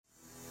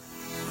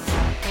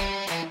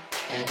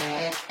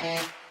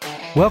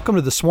Welcome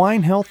to the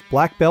Swine Health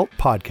Black Belt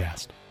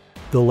Podcast,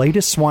 the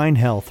latest swine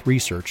health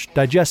research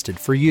digested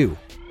for you.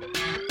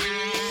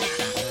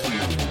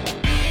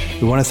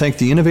 We want to thank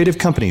the innovative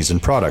companies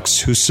and products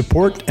whose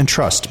support and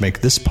trust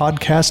make this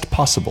podcast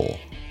possible.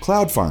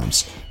 Cloud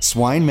Farms,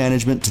 swine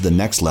management to the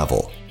next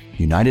level.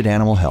 United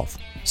Animal Health,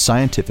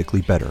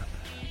 scientifically better.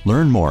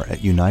 Learn more at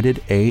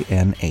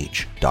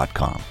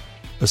unitedanih.com.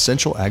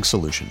 Essential Ag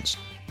Solutions,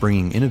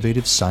 bringing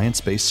innovative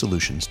science-based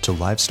solutions to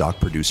livestock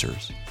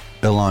producers.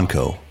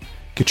 Elanco.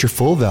 Get your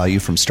full value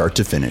from start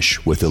to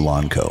finish with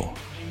Elanco.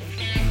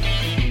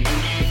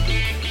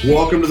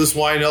 Welcome to the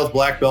Swine Health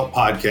Black Belt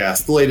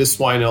Podcast, the latest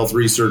swine health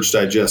research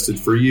digested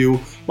for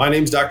you. My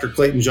name's Dr.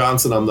 Clayton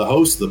Johnson. I'm the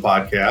host of the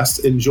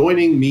podcast, and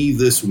joining me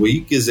this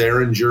week is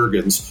Aaron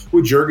Juergens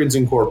with Juergens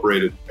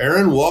Incorporated.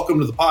 Aaron,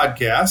 welcome to the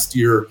podcast.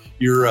 You're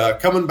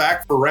coming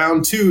back for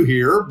round two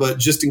here, but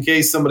just in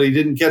case somebody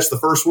didn't catch the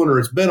first one or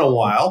it's been a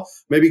while,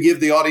 maybe give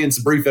the audience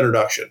a brief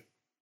introduction.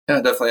 Yeah,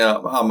 definitely.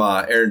 I'm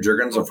Aaron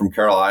Juergens. I'm from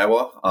Carroll,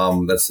 Iowa.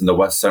 That's in the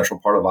west central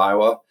part of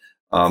Iowa.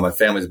 My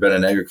family's been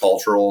in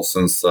agricultural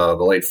since the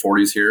late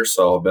 40s here,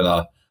 so I've been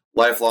a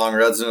lifelong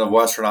resident of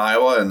western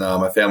Iowa, and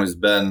my family's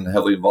been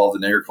heavily involved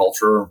in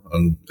agriculture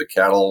and the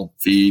cattle,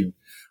 feed,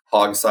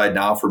 hog side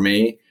now for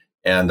me.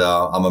 And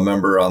I'm a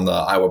member on the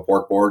Iowa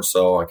Pork Board,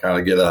 so I kind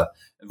of get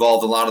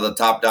involved in a lot of the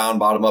top-down,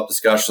 bottom-up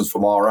discussions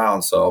from all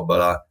around.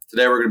 But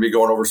today we're going to be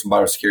going over some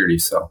biosecurity.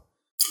 So.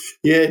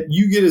 Yeah,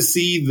 you get to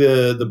see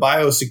the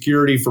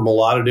biosecurity from a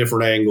lot of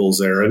different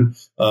angles, Aaron.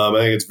 I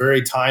think it's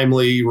very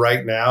timely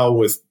right now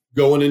with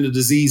going into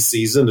disease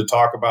season to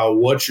talk about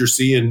what you're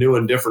seeing new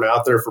and different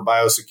out there for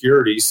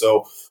biosecurity.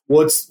 So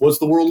what's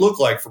the world look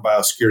like for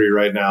biosecurity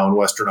right now in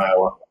western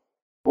Iowa?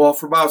 Well,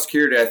 for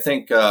biosecurity, I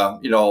think,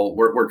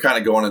 we're kind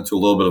of going into a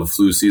little bit of a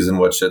flu season,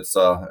 which it's,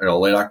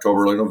 late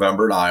October, early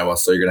November in Iowa.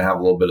 So you're going to have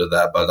a little bit of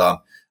that. But,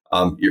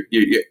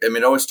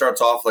 it always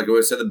starts off, like I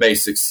always say, the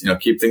basics,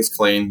 keep things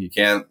clean. You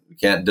can't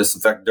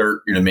disinfect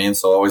dirt, you know what I mean?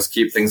 So always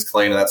keep things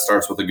clean. And that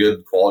starts with a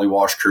good quality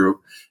wash crew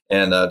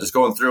and just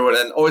going through it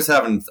and always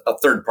having a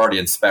third party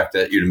inspect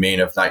it, you know what I mean?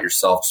 If not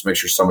yourself, just make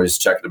sure somebody's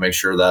checking to make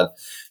sure that,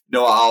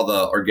 all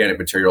the organic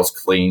materials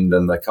cleaned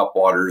and the cup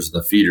waters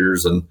and the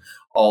feeders and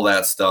all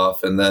that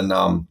stuff. And then,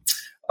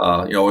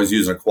 always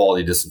using a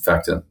quality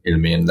disinfectant, you know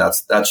what I mean?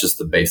 That's just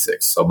the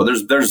basics. So, but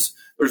there's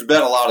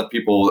been a lot of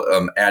people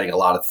adding a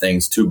lot of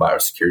things to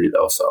biosecurity,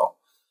 though. So,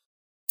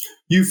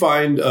 you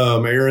find,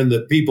 Aaron,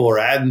 that people are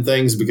adding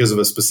things because of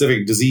a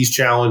specific disease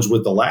challenge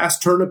with the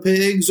last turn of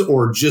pigs,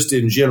 or just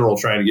in general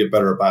trying to get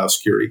better at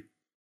biosecurity?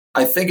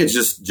 I think it's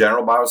just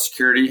general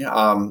biosecurity.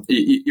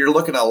 You're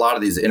looking at a lot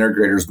of these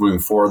integrators moving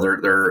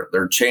forward.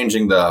 They're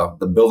changing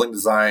the building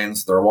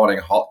designs. They're wanting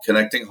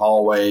connecting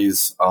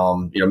hallways.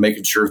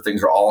 Making sure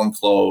things are all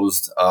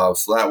enclosed,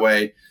 so that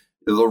way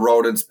the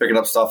rodents picking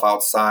up stuff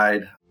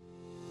outside.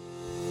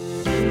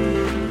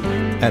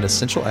 At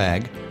Essential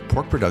Ag,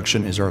 pork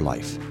production is our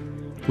life.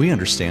 We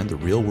understand the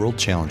real-world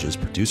challenges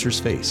producers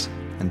face,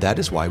 and that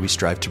is why we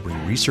strive to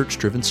bring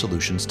research-driven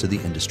solutions to the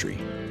industry.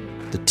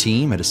 The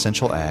team at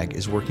Essential Ag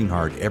is working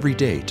hard every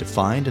day to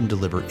find and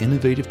deliver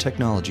innovative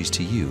technologies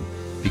to you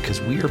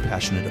because we are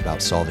passionate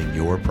about solving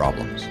your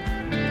problems.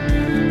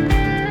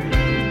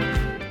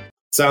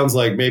 Sounds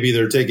like maybe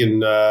they're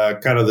taking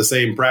kind of the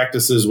same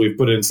practices we've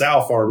put in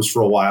sow farms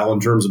for a while in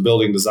terms of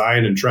building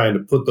design and trying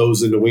to put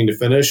those into wean to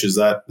finish. Is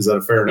that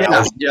a fair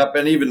analogy? Yeah, yep,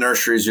 and even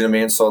nurseries, you know what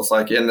I mean? So it's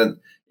like, then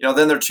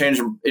they're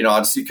changing,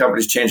 I see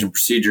companies changing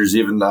procedures,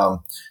 even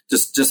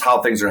just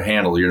how things are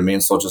handled, you know what I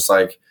mean? So just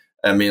like,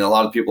 a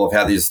lot of people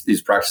have had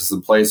these practices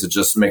in place. It's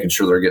just making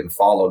sure they're getting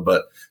followed,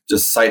 but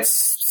just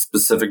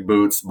site-specific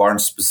boots,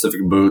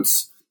 barn-specific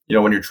boots,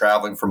 when you're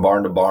traveling from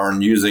barn to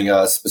barn, using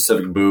a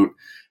specific boot.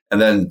 And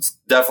then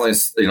definitely,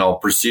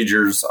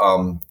 procedures,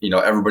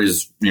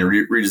 everybody's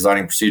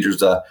redesigning procedures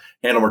to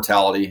handle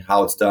mortality,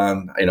 how it's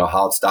done,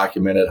 how it's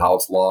documented, how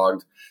it's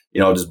logged,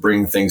 just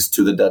bringing things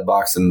to the dead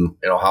box and,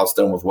 how it's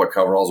done with what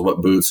coveralls,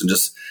 what boots,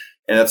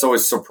 and it's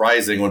always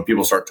surprising when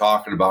people start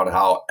talking about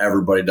how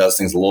everybody does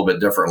things a little bit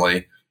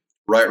differently,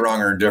 right,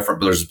 wrong, or indifferent,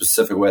 but there's a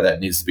specific way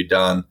that needs to be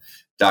done,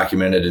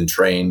 documented and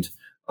trained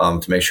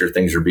to make sure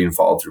things are being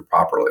followed through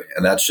properly.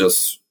 And that's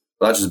just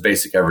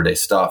basic everyday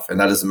stuff. And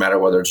that doesn't matter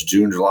whether it's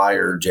June, July,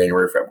 or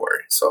January,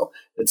 February. So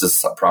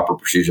it's a proper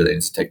procedure that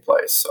needs to take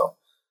place. So,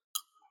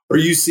 are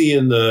you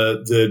seeing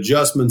the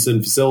adjustments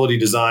in facility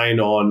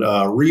design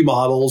on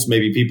remodels?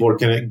 Maybe people are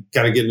kind of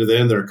getting to the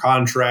end of their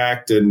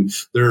contract and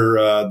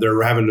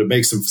they're having to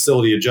make some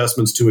facility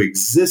adjustments to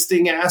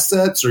existing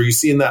assets. Or are you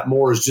seeing that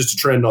more as just a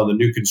trend on the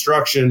new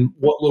construction?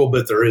 What little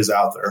bit there is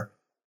out there?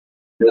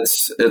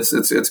 It's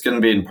going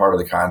to be in part of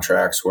the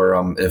contracts where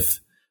if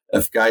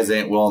guys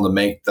ain't willing to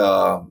make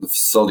the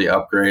facility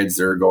upgrades,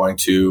 they're going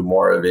to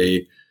more of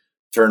a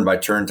turn by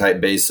turn type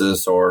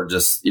basis, or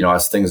just,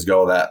 as things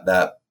go,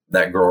 that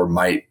grower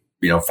might,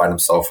 find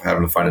himself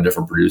having to find a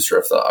different producer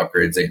if the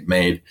upgrades ain't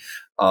made.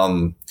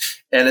 And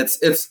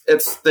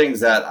it's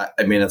things that,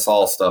 it's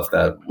all stuff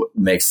that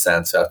makes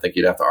sense. I think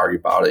you'd have to argue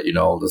about it,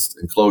 just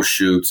enclosed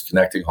chutes,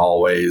 connecting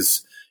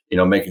hallways,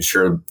 making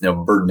sure,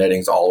 bird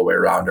netting's all the way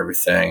around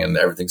everything and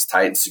everything's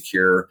tight and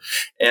secure.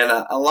 And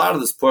a lot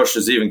of this push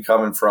is even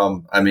coming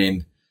from,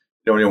 you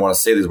don't even want to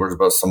say these words,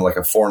 but some like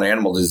a foreign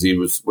animal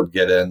disease would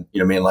get in,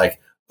 like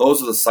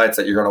those are the sites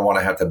that you're going to want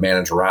to have to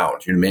manage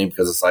around,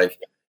 because it's like,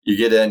 you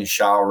get in, you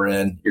shower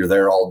in, you're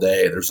there all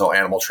day. There's no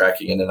animal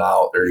tracking in and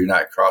out. You're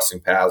not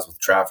crossing paths with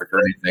traffic or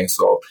anything.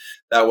 So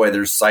that way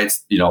there's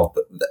sites,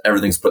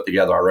 everything's put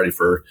together already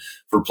for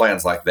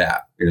plans like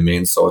that. You know what I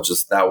mean? So it's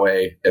just that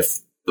way, if,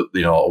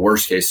 a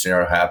worst case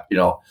scenario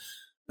happens,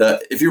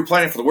 if you're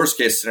planning for the worst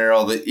case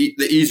scenario, the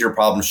easier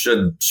problems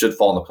should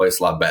fall into place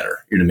a lot better.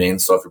 You know what I mean?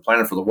 So if you're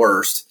planning for the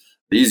worst,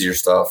 the easier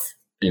stuff,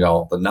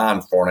 the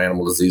non-foreign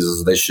animal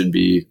diseases, they should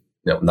be,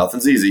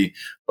 nothing's easy,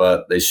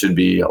 but they should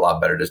be a lot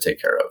better to take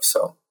care of.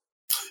 So,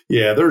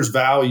 yeah, there's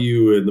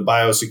value in the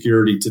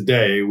biosecurity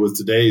today with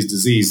today's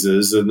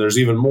diseases, and there's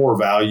even more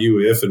value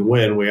if and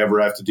when we ever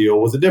have to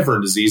deal with a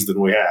different disease than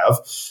we have.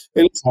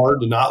 And it's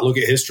hard to not look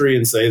at history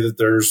and say that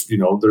there's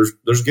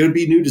going to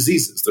be new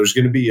diseases. There's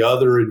going to be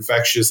other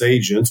infectious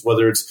agents,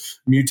 whether it's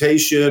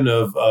mutation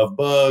of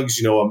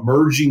bugs,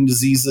 emerging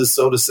diseases,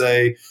 so to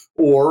say,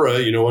 or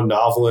a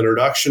novel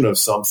introduction of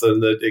something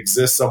that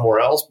exists somewhere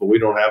else, but we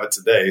don't have it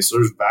today. So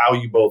there's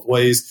value both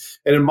ways.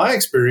 And in my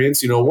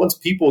experience, once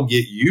people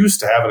get used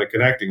to having a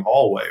connecting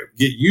hallway,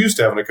 get used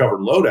to having a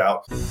covered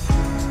loadout.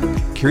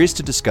 Curious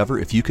to discover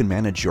if you can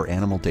manage your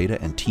animal data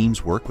and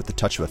teams work with the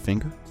touch of a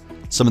finger?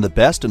 Some of the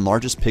best and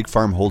largest pig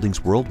farm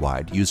holdings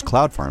worldwide use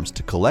cloud farms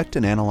to collect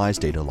and analyze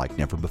data like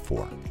never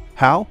before.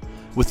 How?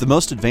 With the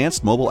most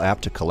advanced mobile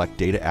app to collect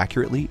data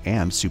accurately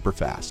and super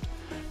fast.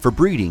 For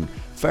breeding,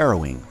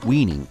 farrowing,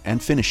 weaning,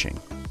 and finishing.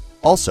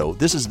 Also,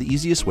 this is the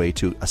easiest way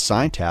to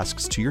assign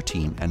tasks to your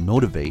team and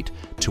motivate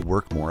to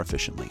work more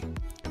efficiently.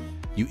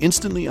 You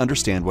instantly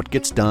understand what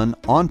gets done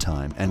on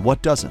time and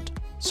what doesn't.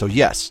 So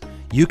yes,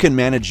 you can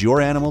manage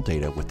your animal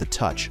data with the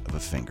touch of a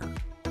finger.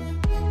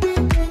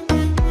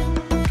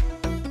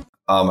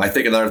 I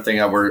think another thing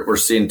that we're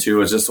seeing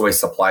too is just the way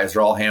supplies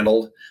are all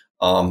handled.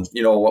 When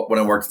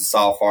I worked at the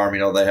sow farm,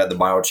 they had the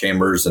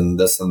biochambers and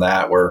this and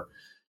that, where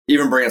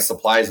even bringing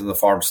supplies in the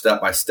farm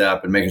step by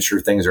step and making sure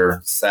things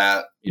are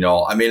sat,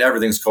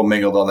 everything's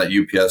commingled on that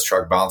UPS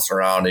truck bouncing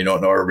around. You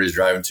don't know where everybody's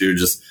driving to,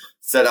 just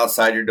sit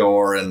outside your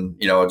door and,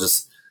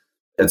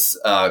 it's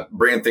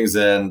bringing things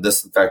in,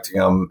 disinfecting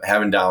them,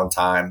 having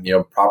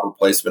downtime, proper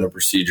placement of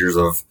procedures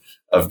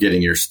of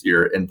getting your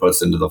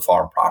inputs into the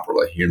farm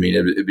properly. You know what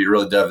I mean? It'd be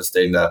really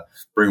devastating to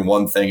bring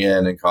one thing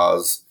in and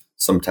cause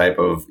some type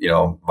of,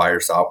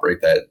 virus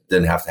outbreak that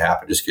didn't have to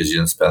happen just because you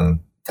didn't spend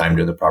time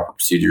doing the proper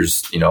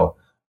procedures,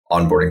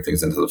 onboarding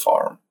things into the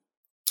farm.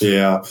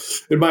 Yeah.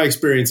 In my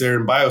experience,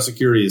 Aaron,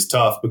 biosecurity is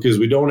tough because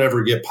we don't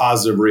ever get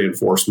positive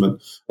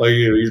reinforcement. Like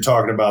you're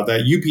talking about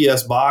that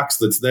UPS box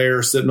that's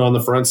there sitting on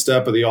the front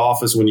step of the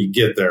office when you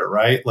get there,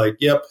 right? Like,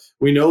 yep,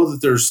 we know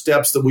that there's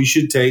steps that we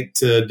should take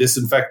to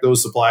disinfect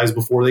those supplies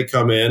before they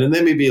come in. And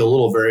they may be a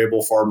little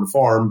variable farm to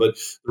farm, but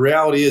the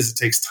reality is it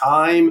takes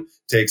time,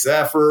 takes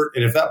effort.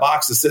 And if that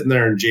box is sitting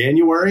there in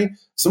January,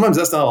 sometimes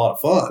that's not a lot of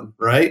fun,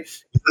 right?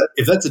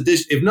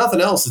 If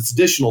nothing else, it's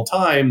additional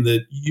time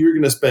that you're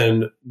going to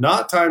spend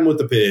not time with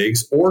the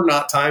pigs or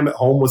not time at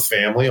home with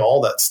family, all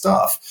that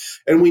stuff.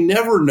 And we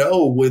never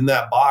know when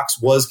that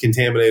box was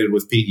contaminated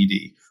with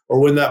PED or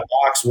when that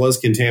box was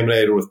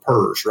contaminated with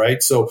PRRS,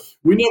 right? So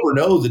we never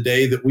know the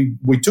day that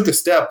we took a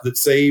step that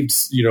saved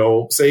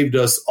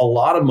us a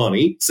lot of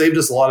money, saved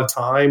us a lot of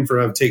time for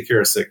having to take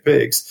care of sick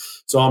pigs.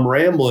 So I'm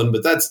rambling,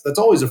 but that's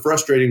always a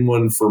frustrating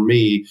one for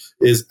me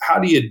is how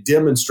do you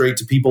demonstrate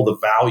to people the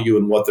value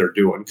in what they're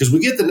doing? Because we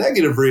get the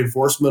negative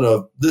reinforcement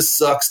of this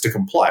sucks to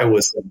comply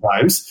with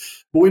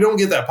sometimes, but we don't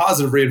get that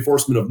positive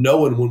reinforcement of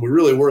knowing when we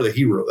really were the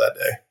hero that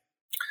day.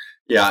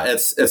 Yeah,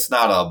 it's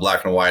not a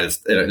black and white.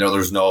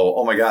 There's no,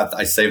 oh my God,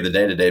 I saved the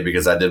day today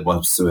because I did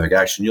one specific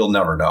action. You'll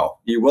never know.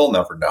 You will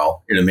never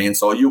know. You know what I mean?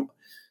 So if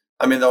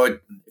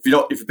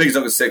your pigs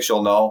don't get sick,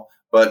 you'll know.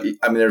 But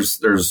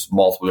there's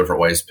multiple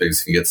different ways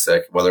pigs can get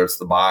sick, whether it's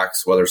the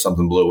box, whether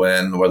something blew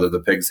in, whether the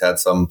pigs had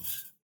some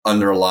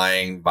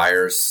underlying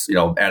virus,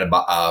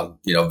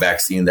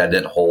 vaccine that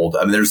didn't hold.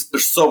 There's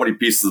so many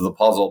pieces of the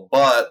puzzle,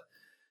 but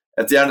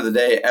at the end of the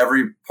day,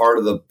 every part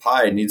of the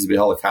pie needs to be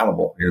held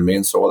accountable. You know what I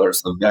mean? So whether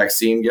it's the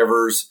vaccine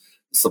givers,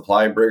 the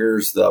supply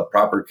bringers, the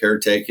proper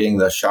caretaking,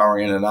 the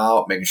showering in and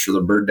out, making sure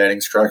the bird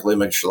netting's correctly,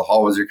 making sure the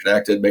hallways are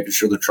connected, making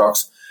sure the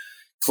truck's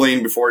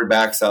clean before he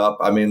backs up.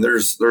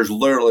 There's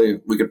literally,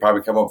 we could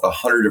probably come up with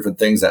 100 different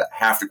things that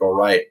have to go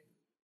right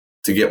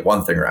to get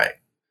one thing right.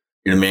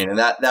 You know what I mean? And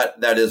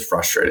that is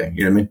frustrating.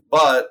 You know what I mean?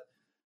 But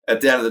at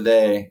the end of the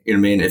day, you know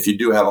what I mean? If you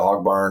do have a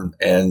hog barn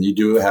and you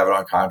do have it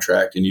on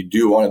contract and you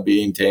do want to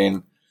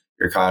maintain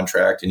your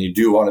contract and you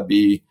do want to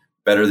be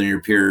better than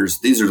your peers,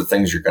 these are the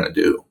things you're going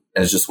to do.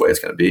 And it's just the way it's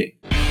going to be.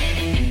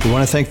 We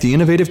want to thank the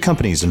innovative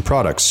companies and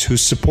products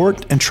whose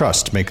support and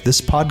trust make this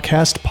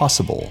podcast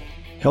possible.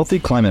 Healthy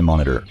Climate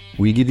Monitor.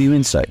 We give you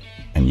insight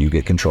and you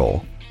get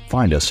control.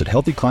 Find us at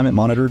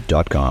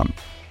healthyclimatemonitor.com.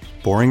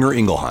 Boehringer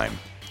Ingelheim.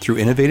 Through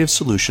innovative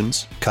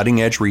solutions,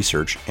 cutting-edge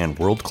research, and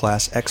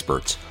world-class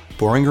experts,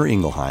 Boehringer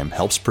Ingelheim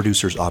helps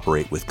producers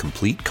operate with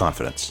complete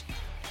confidence.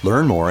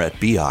 Learn more at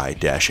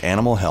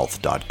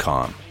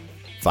bi-animalhealth.com.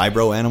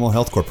 Vibro Animal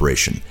Health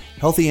Corporation.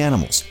 Healthy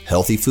animals,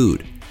 healthy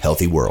food,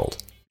 healthy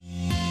world.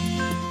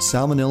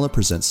 Salmonella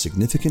presents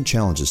significant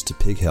challenges to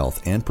pig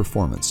health and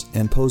performance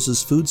and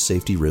poses food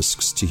safety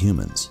risks to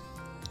humans.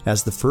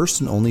 As the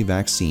first and only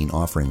vaccine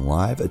offering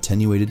live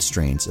attenuated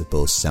strains of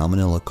both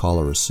Salmonella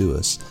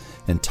cholerae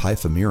and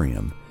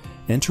Typhimurium,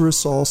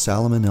 Enterosol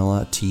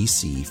Salmonella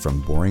TC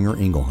from Boehringer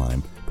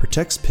Ingelheim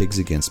protects pigs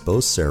against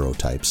both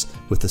serotypes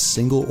with a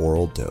single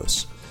oral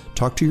dose.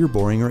 Talk to your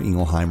Boehringer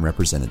Ingelheim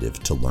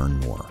representative to learn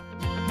more.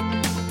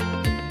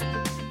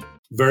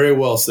 Very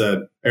well said,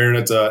 Aaron.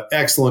 It's an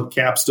excellent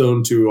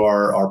capstone to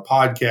our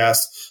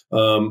podcast.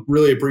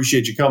 Really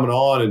appreciate you coming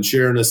on and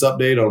sharing this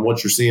update on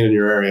what you're seeing in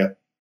your area.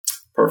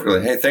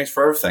 Perfectly. Hey, thanks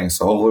for everything.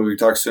 So hopefully we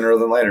talk sooner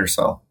than later.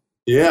 So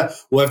yeah,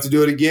 we'll have to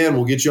do it again.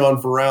 We'll get you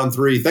on for round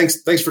 3.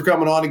 Thanks for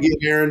coming on again,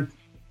 Aaron.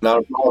 Not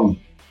a problem.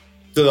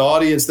 To the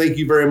audience, thank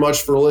you very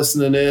much for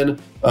listening in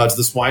to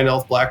the Swine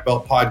Health Black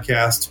Belt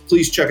podcast.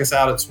 Please check us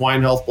out at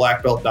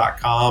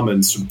swinehealthblackbelt.com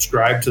and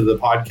subscribe to the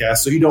podcast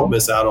so you don't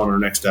miss out on our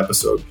next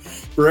episode.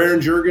 For Aaron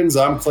Juergens,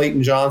 I'm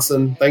Clayton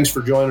Johnson. Thanks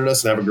for joining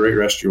us and have a great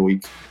rest of your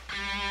week.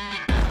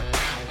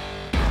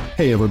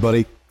 Hey,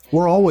 everybody.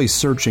 We're always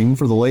searching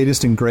for the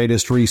latest and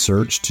greatest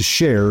research to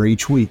share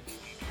each week.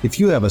 If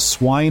you have a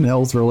swine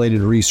health-related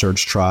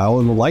research trial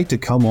and would like to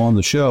come on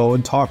the show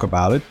and talk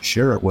about it,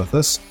 share it with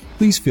us,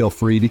 please feel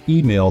free to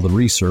email the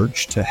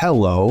research to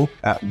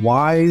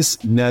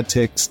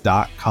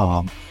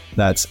hello@wisenetics.com.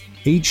 That's